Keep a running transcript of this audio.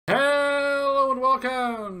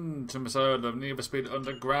welcome to an episode of Need for Speed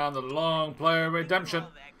Underground, the long player redemption.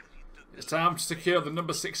 It's time to secure the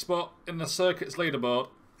number 6 spot in the circuit's leaderboard.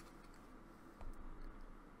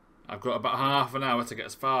 I've got about half an hour to get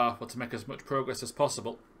as far, but to make as much progress as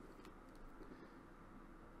possible,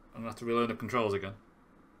 I'm going to have to relearn the controls again.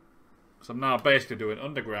 So I'm now basically doing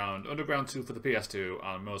Underground 2 for the PS2,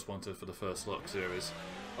 and Most Wanted for the First Look series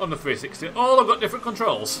on the 360. All have got different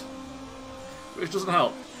controls, which doesn't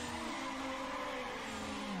help.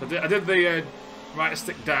 I did the right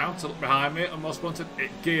stick down to look behind me, and Most Wanted, it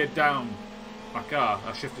geared down my car.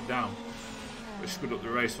 I shifted down, which screwed up the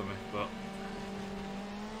race for me, but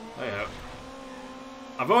there you go.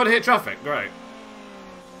 I've already hit traffic, great.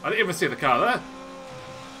 I didn't even see the car there.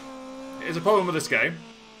 It is a problem with this game.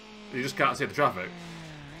 You just can't see the traffic.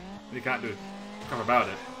 You can't do crap about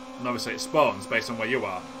it. And obviously it spawns based on where you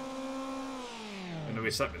are. And then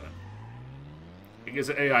reset me then. It gives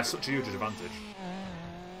the AI such a huge advantage.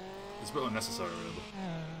 It's a bit unnecessary, really.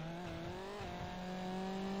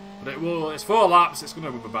 But it will. It's 4 laps. It's going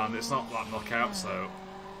to rubber band. It's not like knockout, so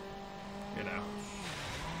you know.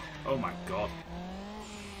 Oh my god!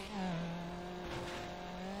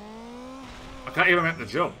 I can't even make the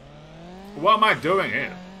jump. What am I doing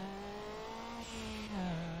here?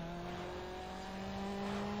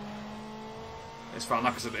 It's fine.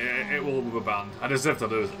 Like I said, it will rubber band. I deserve to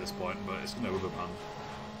lose at this point, but it's going to rubber band.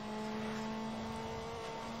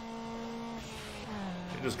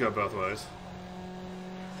 It does go both ways.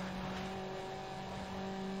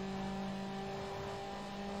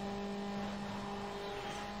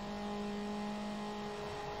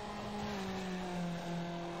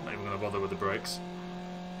 Not even going to bother with the brakes.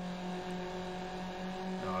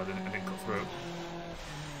 No, I didn't cut through.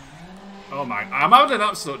 Oh my! I'm having an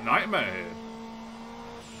absolute nightmare here.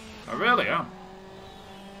 I really am.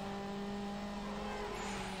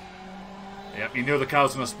 Yep, you knew the car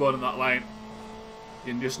was going to spawn in that lane.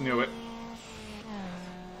 You just knew it.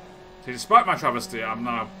 See, despite my travesty, I'm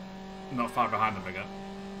now not far behind them again.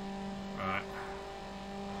 Right.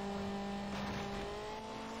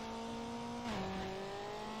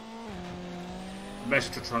 I'm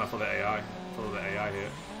basically trying to follow the AI. Follow the AI here.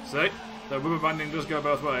 See? The rubber banding does go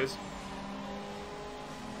both ways.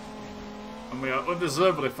 And we are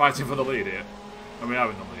undeservedly fighting for the lead here. And we are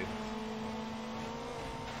in the lead.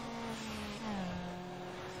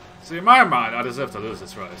 See, in my mind, I deserve to lose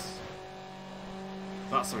this race.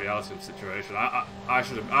 That's the reality of the situation. I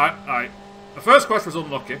should have... The first crash was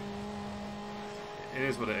unlucky. It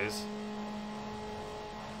is what it is.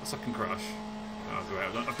 The second crash. Oh,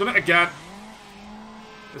 great. I've done it again.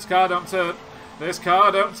 This car don't turn. This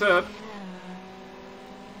car don't turn.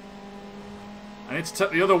 I need to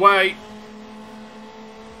take the other way.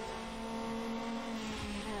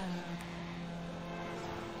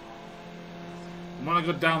 I want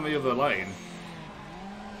to go down the other lane.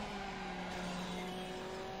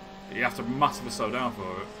 You have to massively slow down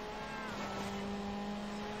for it.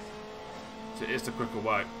 So it is the quicker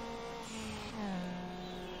way.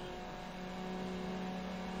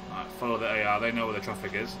 Right, follow the AR, they know where the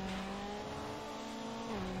traffic is.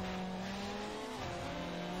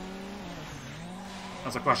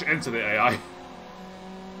 As I crash into the AI,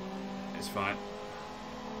 it's fine.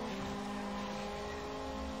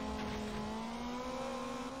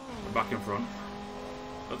 Back in front.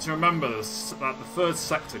 But to remember this, that the third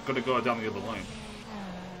sector got to go down the other lane.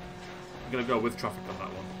 I'm going to go with traffic on that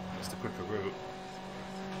one. It's the quicker route.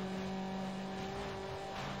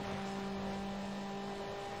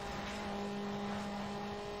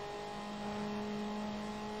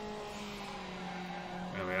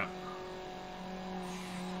 There we are.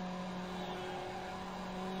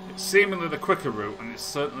 It's seemingly the quicker route, and it's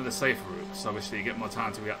certainly the safer route, so obviously you get more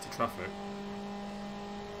time to react to traffic.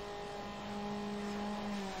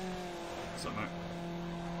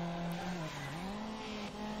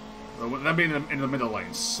 Well, them being in the middle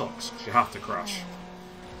lane sucks, because you have to crash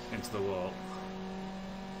into the wall.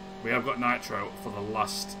 We have got nitro for the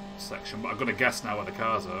last section, but I've got to guess now where the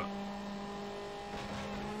cars are.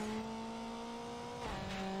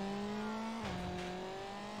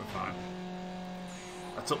 We're fine.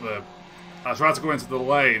 I tried to go into the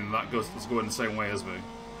lane that's going the same way as me.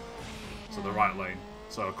 So the right lane.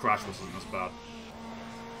 So a crash wasn't as bad.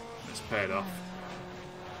 It's paid off.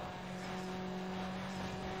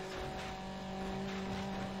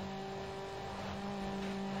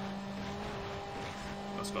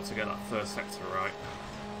 Just got to get that first sector right.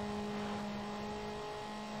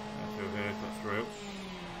 Go through here, go through.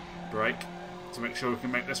 Brake to make sure we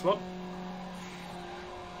can make this one.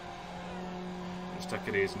 Just take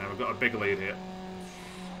it easy now. We've got a big lead here.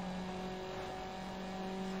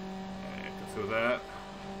 through there.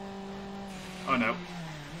 Oh no.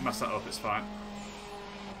 Mess that up, it's fine.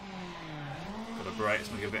 Got a brake, it's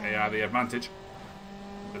going to give the AI the advantage.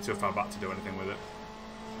 They're too far back to do anything with it.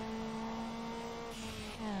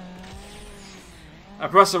 I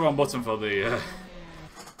pressed the wrong button for the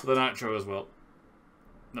nitro as well.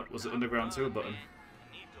 No, was it underground 2 button?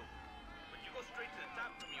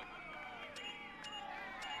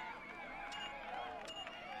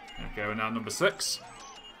 Okay, we're now number 6.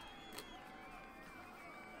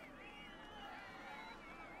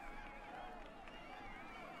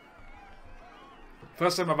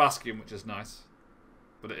 First time of asking, which is nice.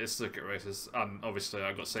 But it is circuit races, and obviously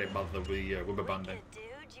I got saved by the rubber banding. Dude,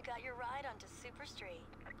 you got your ride onto Super Street.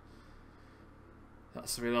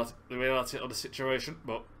 That's the reality of the situation,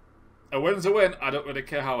 but a win's a win. I don't really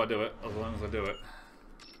care how I do it, as long as I do it.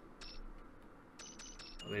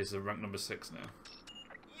 These are ranked number 6 now.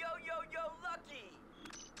 Yo, Lucky!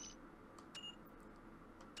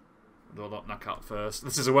 They'll not knock out first.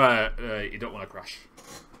 This is where you don't want to crash.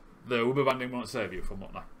 The rubber banding won't save you from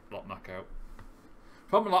lot knockout.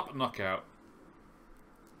 From lap knockout.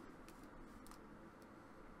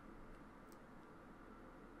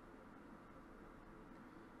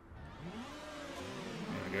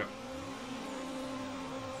 There we go.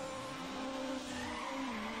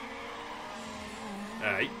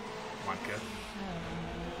 Hey, wanker.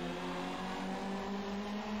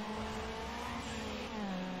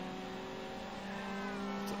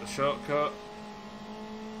 Take the shortcut.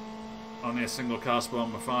 Only a single car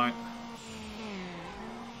spawn, we're fine.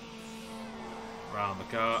 Round the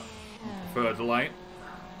car. Preferred lane.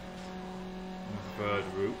 Preferred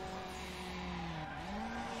route.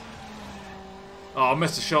 Oh, I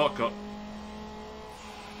missed a shortcut.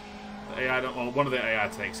 The AI don't. Well, one of the AI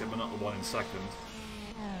takes it, but not the one in second.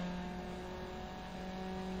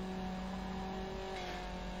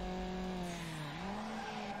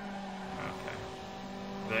 Okay.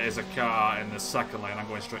 There is a car in the second lane. I'm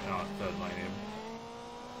going straight now at the third lane here.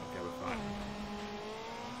 Okay, we're fine.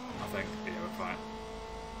 I think. Yeah, we're fine.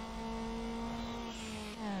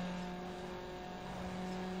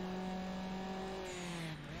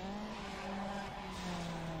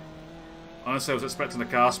 Honestly, I was expecting the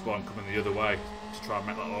car spawn coming the other way to try and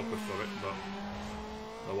make that awkward for it, but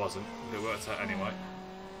there wasn't. It worked out anyway.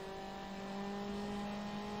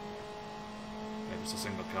 Yeah, just a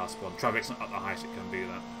single car spawn. Traffic's not at the height it can be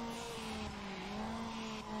that.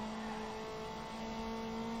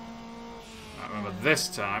 Right, remember this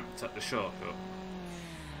time, take the shortcut.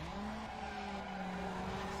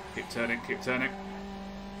 Keep turning, keep turning.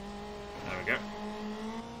 There we go.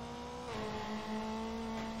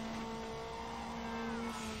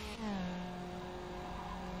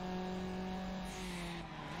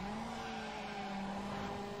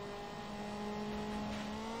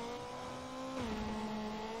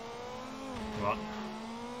 Come on.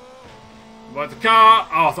 Avoid the car!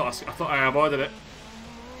 Oh, I thought I avoided it.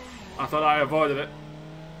 I thought I avoided it.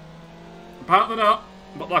 Apparently not.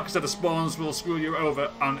 But like I said, the spawns will screw you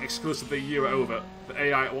over, and exclusively you over. The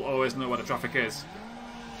AI will always know where the traffic is.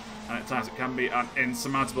 And at times it can be an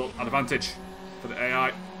insurmountable advantage for the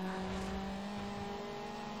AI.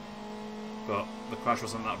 But the crash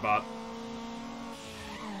wasn't that bad.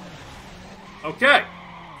 Okay.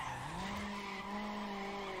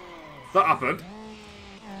 That happened.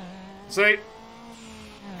 See?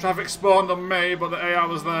 Traffic spawned on me, but the AI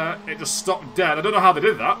was there. It just stopped dead. I don't know how they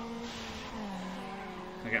did that.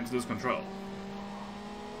 I get him to lose control.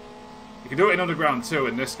 You can do it in Underground too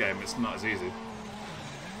in this game. It's not as easy.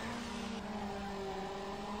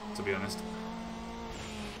 To be honest.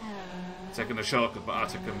 Taking the shortcut, but I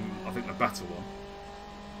took I think the better one.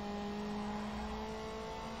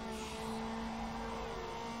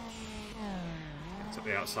 To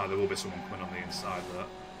the outside, there will be someone coming on the inside there.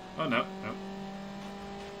 Oh no, no.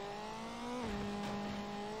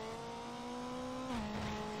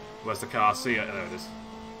 Where's the car? See it? There it is.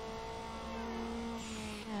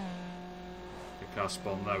 The car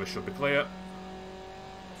spawn there, we should be clear.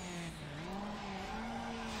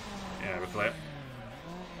 Yeah, we're clear.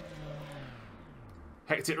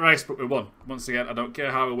 Hectic race, but we won. Once again, I don't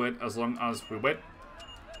care how we win, as long as we win.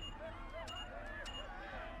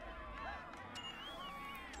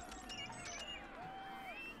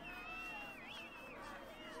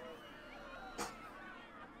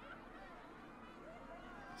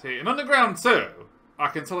 See, in Underground 2, I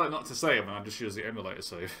can tell it not to save, and I just use the emulator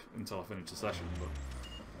save until I finish the session. But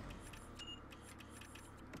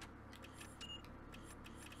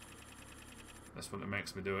that's what it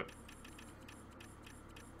makes me do it.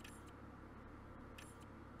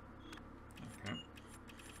 Okay.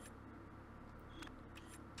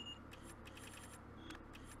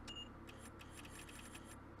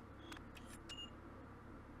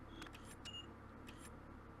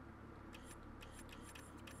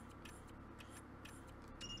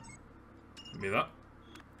 Me that.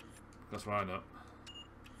 That's why not.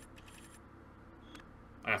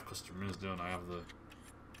 I have customers, don't I? I have the...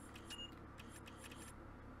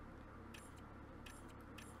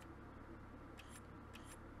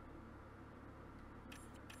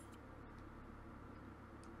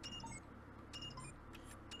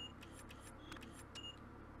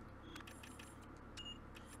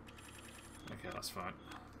 Okay, that's fine.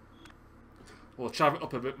 We'll chav it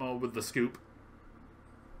up a bit more with the scoop.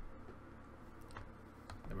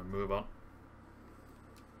 Then we move on.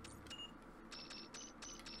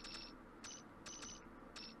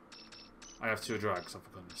 I have 2 drags, for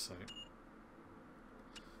goodness sake.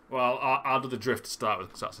 Well, I'll do the drift to start with,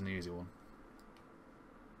 because that's an easy one.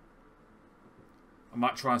 I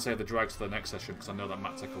might try and save the drags for the next session, because I know that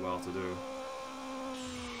might take a while to do.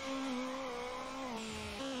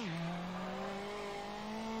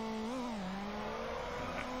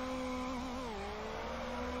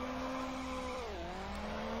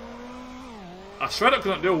 I swear I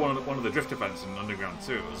couldn't do one of the drift events in Underground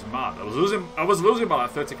 2. It was mad. I was losing by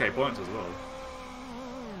like 30k points as well.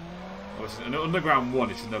 In Underground 1,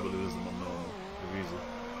 you should never lose them on normal. They're easy.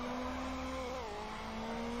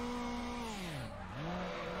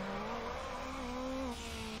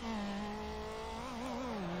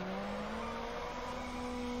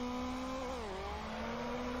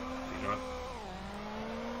 You got it.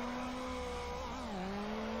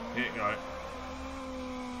 You got it.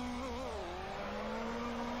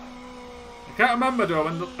 I can't remember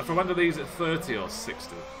if I went to these at 30 or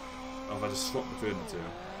 60, or if I just swapped between the two.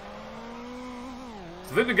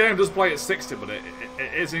 I think the game does play at 60, but it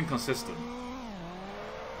is inconsistent.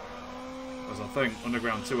 Whereas I think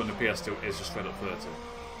Underground 2 on the PS2 is just straight up 30. So.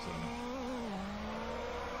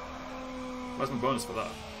 Where's my bonus for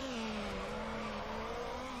that?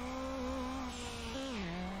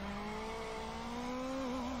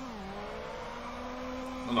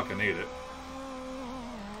 Not like I need it.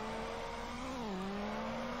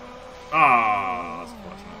 Ah, that's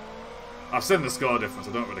unfortunate. I've seen the score difference.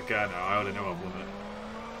 I don't really care now. I already know I've won it.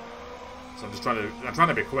 So I'm just trying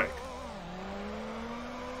to be quick.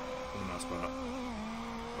 For the most part.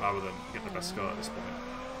 Rather than get the best score at this point.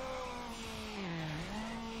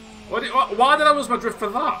 Why did I lose my drift for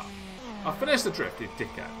that? I finished the drift, you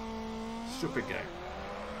dickhead. Stupid game.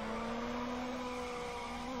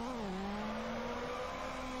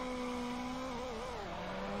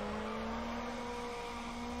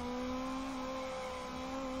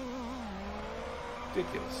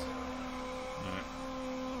 Ridiculous. Right.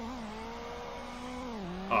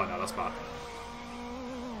 Oh no, that's bad.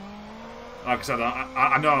 Like I said,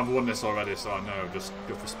 I know I've won this already, so I know, just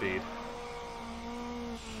go for speed.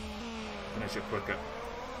 Finish it quicker.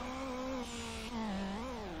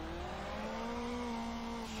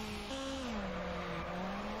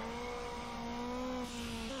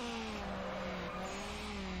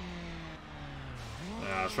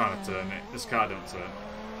 Yeah, I was trying to turn it. This car don't turn.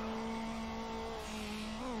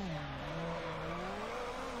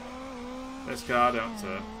 This car don't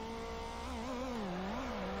turn.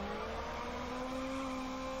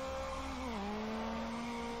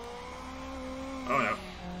 Oh no.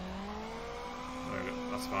 There we go.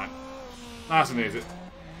 That's fine. Nice and easy.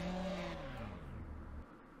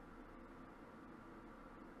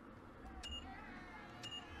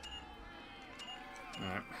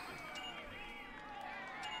 Alright.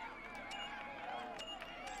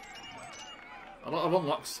 A lot of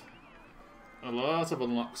unlocks. A lot of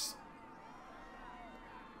unlocks.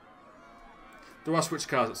 Do I switch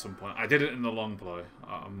cars at some point? I did it in the long play.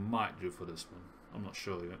 I might do for this one. I'm not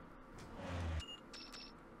sure yet.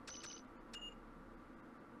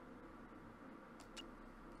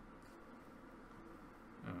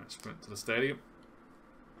 Alright, sprint to the stadium.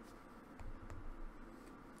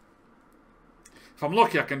 If I'm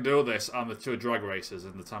lucky, I can do this on the 2 drag races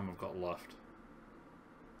in the time I've got left.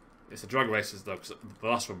 It's the drag races though, because the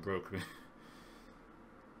last one broke me.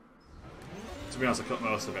 To be honest, I cut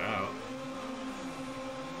most of it out.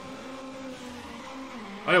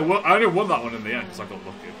 I only won that one in the end because I got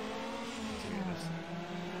lucky. To be honest.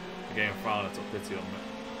 The game finally took pity on me.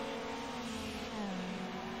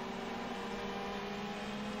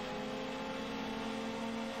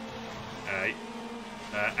 Hey.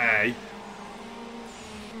 Hey.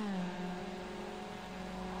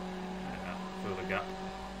 Yeah, fill the gap.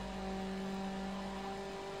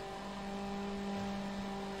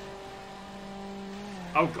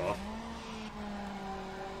 Oh god.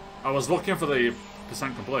 I was looking for the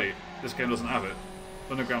percent complete. This game doesn't have it.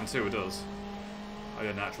 Underground 2 it does. Oh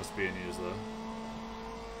yeah, natural speed used there.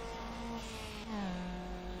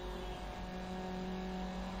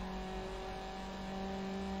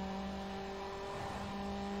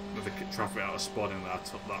 with the traffic out of spawning there, I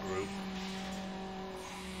took that route.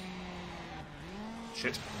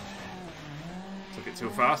 Shit. Took it too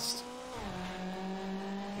fast.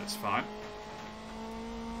 It's fine.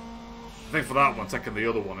 I think for that one, taking the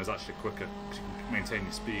other one is actually quicker, because you can maintain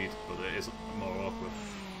your speed, but it is more awkward.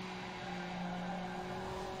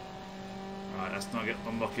 Right, let's not get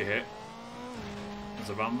unlucky here. There's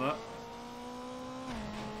a van there.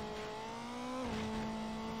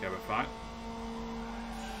 Okay, we're fine.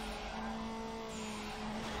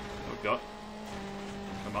 Oh god.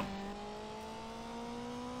 Come on.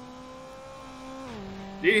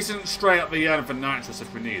 Decent straight at the end for nitrous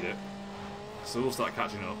if we need it. So we'll start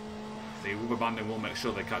catching up. The rubber banding will make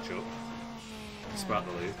sure they catch up. Despite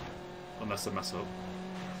the lead. Unless they mess up.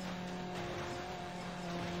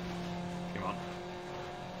 Come on.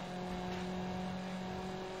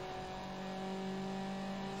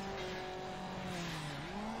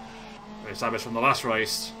 We established from the last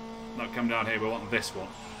race. Not come down here, we want this one.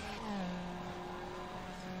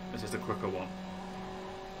 This is the quicker one.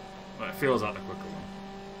 Well, it feels like the quicker one.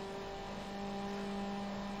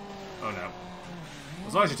 Oh no.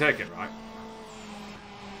 As long as you take it, right?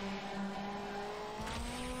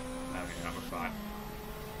 There we go, we're fine.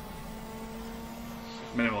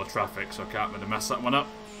 Minimal traffic, so I can't really mess that one up.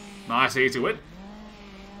 Nice, easy win.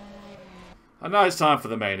 And now it's time for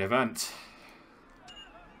the main event.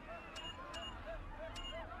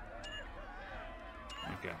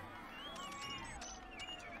 Okay.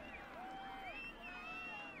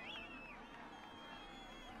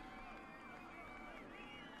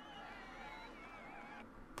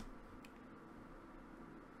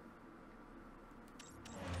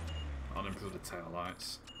 I'll improve the tail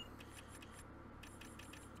lights.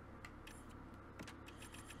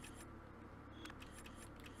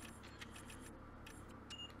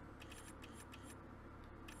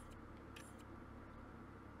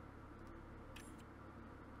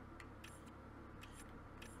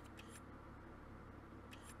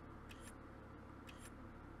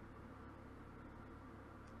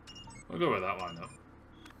 We'll go with that line though.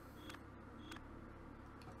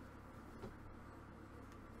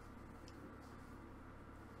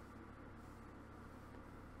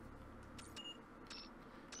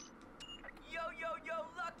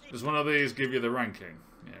 Does one of these give you the ranking?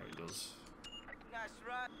 Yeah, it does.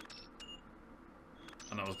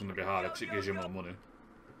 And that was going to be harder because it gives you more money.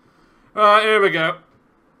 Alright, here we go.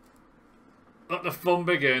 Let the fun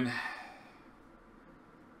begin.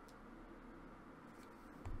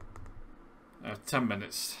 I have 10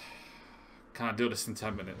 minutes. Can I do this in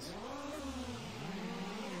 10 minutes?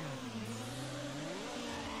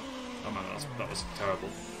 Oh man, that was terrible.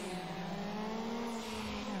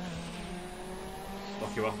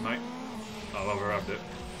 Lock you off, mate. I've overrevved it.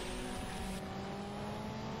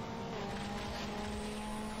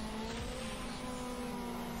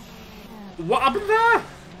 What happened there?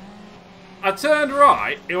 I turned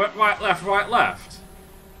right, it went right, left.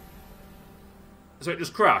 So it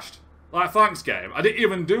just crashed. Like, thanks, game. I didn't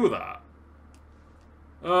even do that.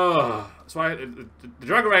 Ugh. That's why the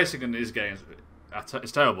drag racing in these games,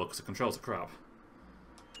 it's terrible because the controls are crap.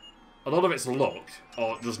 A lot of it's luck,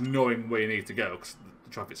 or just knowing where you need to go, because the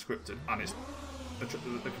traffic's scripted, and it's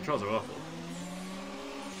the controls are awful.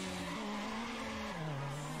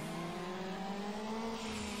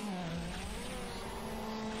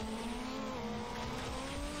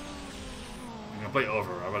 I'm complete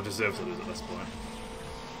override. I deserve to lose at this point.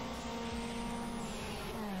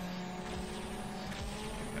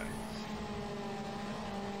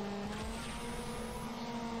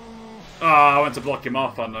 Oh, I went to block him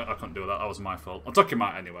off and I couldn't do that. That was my fault. I took him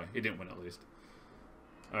out anyway. He didn't win at least.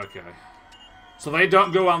 Okay. So they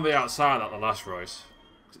don't go on the outside at the last race.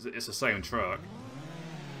 It's the same track.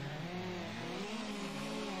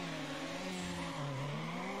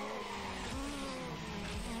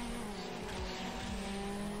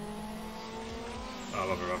 I'll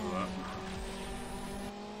have her over that.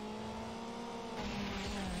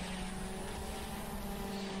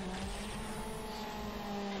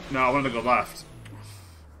 No, I want to go left.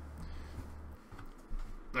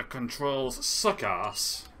 The controls suck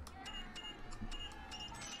ass.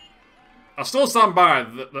 I still stand by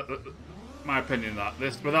my opinion that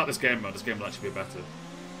without this game mode, this game would actually be better.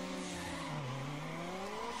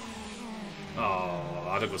 Oh,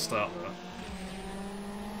 I had a good start there.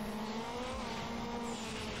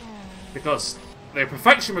 Because the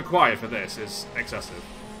perfection required for this is excessive.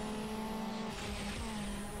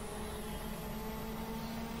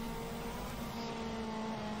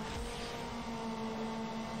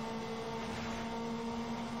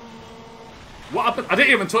 What happened? I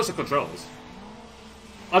didn't even touch the controls.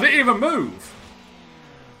 I didn't even move.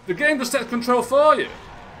 The game just takes control for you.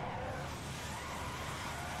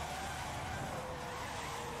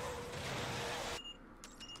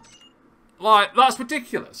 Like, that's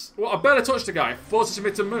ridiculous. Well, I barely touched the guy, forces me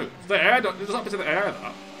to move. The air, it doesn't happen to the air,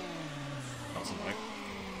 that. That's annoying.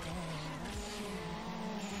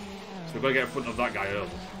 So we've got to get in front of that guy early.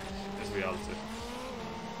 It's reality.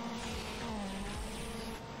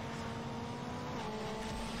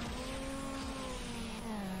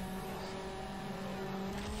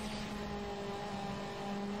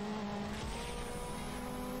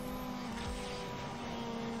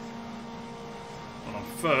 One on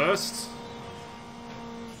first.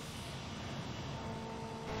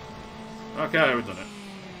 Okay, we've done it.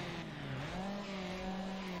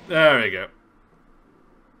 There we go.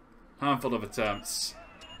 Handful of attempts.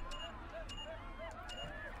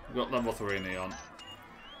 We've got level 3 neon.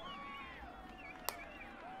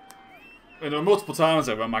 And there were multiple times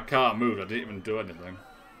there when my car moved, I didn't even do anything.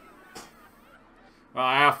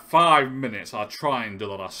 Right, I have 5 minutes. I'll try and do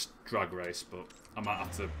the last drag race, but I might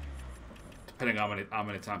have to, depending on how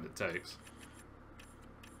many times it takes.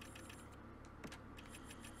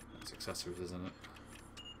 It's accessories, isn't it?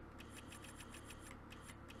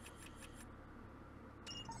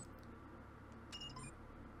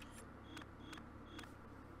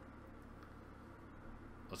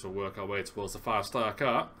 Let's work our way towards the 5-star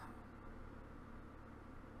car.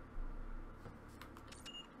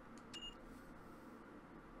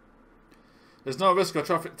 There's no risk of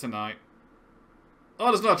traffic tonight.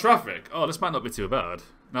 Oh, there's no traffic. Oh, this might not be too bad.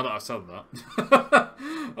 Now that I've said that.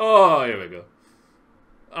 Oh, here we go.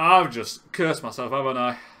 I've just cursed myself, haven't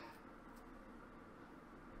I?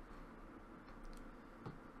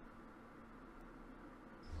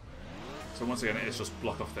 So once again, it's just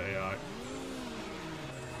block off the AI.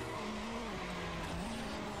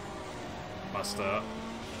 My start.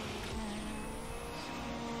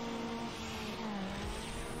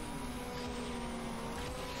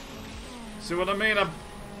 See what I mean?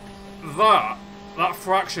 That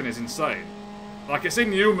fraction is insane. Like, it's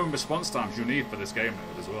inhuman response times you need for this game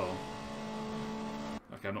mode as well.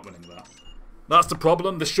 Okay, I'm not winning that. That's the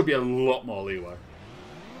problem. There should be a lot more leeway.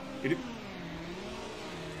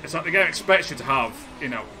 It's like the game expects you to have, you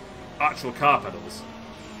know, actual car pedals.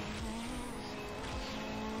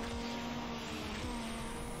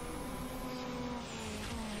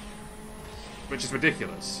 Which is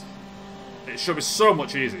ridiculous. It should be so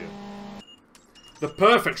much easier. The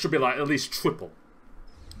perfect should be like at least triple.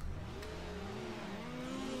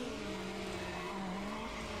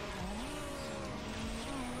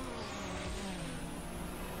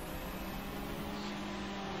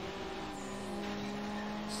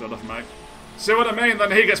 Still enough, mate. See what I mean?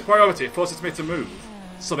 Then he gets priority. It forces me to move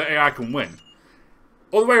so that AI can win.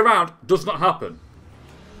 All the way around does not happen.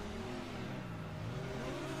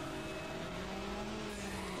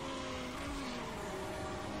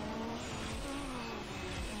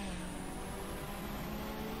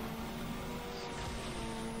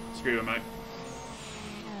 Screw you, mate.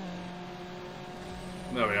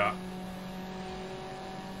 There we are.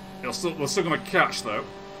 We're still going to catch, though.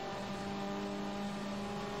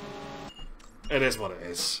 It is what it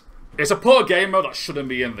is. It's a poor game mode that shouldn't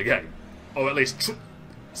be in the game. Or at least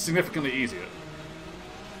significantly easier.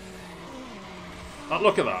 Like,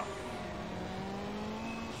 look at that.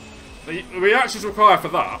 The reactions required for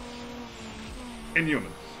that,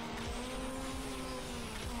 inhuman.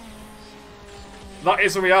 That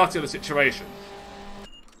is the reality of the situation.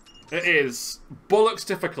 It is bollocks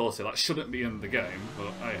difficulty that shouldn't be in the game,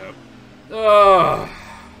 but I hope. Ugh.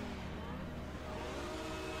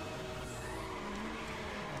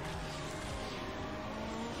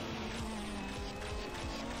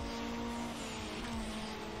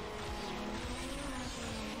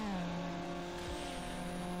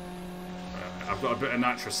 I've got a bit of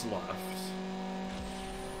nitrous left.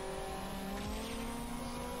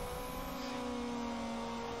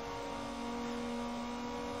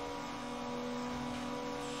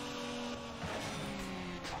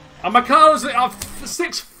 And my car doesn't have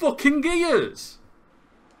 6 fucking gears!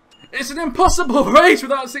 It's an impossible race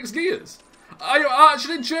without 6 gears! Are you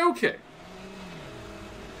actually joking?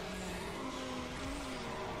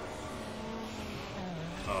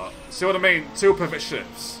 See what I mean? 2 perfect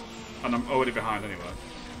shifts. And I'm already behind anyway.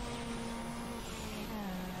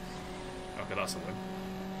 Okay, that's a win.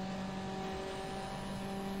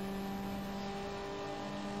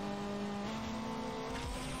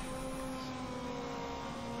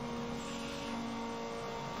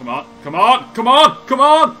 Come on, come on, come on, come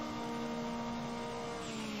on!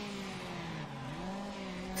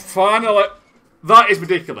 Finally! That is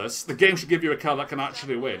ridiculous. The game should give you a car that can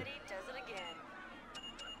actually win.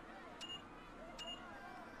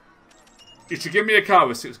 You should give me a car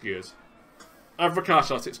with 6 gears. Every car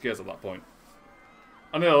should have 6 gears at that point.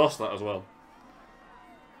 I nearly lost that as well.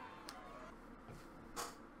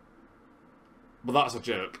 But that's a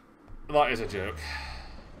joke. That is a joke.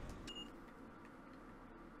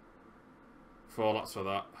 4 laps for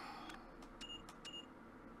that.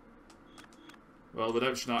 Well, the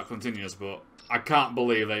redemption arc continues, but I can't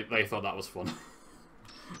believe they thought that was fun.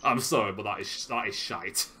 I'm sorry, but that is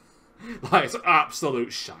shite. That is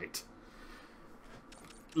absolute shite.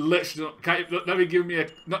 Literally, never give me a.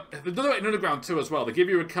 They've done it in Underground 2 as well. They give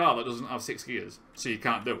you a car that doesn't have 6 gears, so you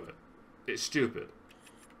can't do it. It's stupid.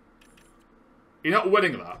 You're not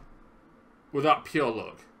winning that with that pure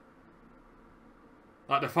luck.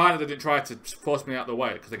 Like, the fact that they didn't try to force me out of the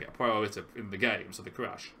way because they get priority in the game, so they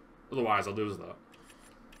crash. Otherwise, I'll lose that.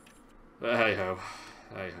 But hey ho,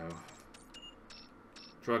 hey ho.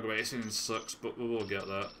 Drag racing sucks, but we will get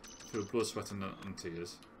that through blood, sweat, and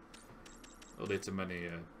tears. It'll lead to many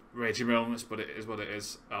raging moments, but it is what it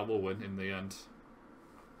is. I will win in the end.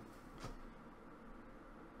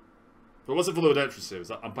 But what's it for the redemption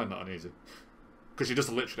series? I'm playing that on easy. Because you're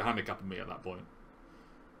just literally handicapping me at that point.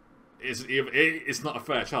 It's not a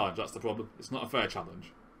fair challenge, that's the problem. It's not a fair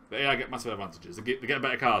challenge. The AI get massive advantages. They get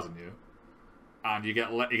better cars than you. And you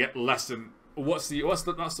get less than... What's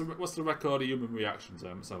the record of human reaction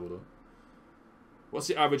time? Let's have a look. What's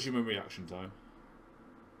the average human reaction time?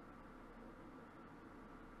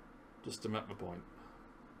 Just to make my point.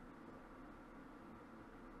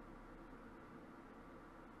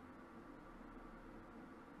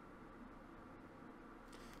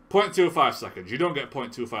 .25 seconds. You don't get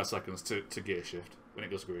 0.25 seconds to gear shift when it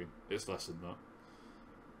goes green. It's less than that.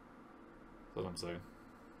 That's what I'm saying.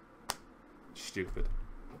 Stupid.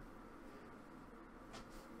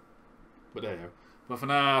 But there you go. But for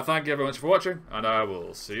now, thank you very much for watching, and I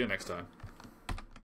will see you next time.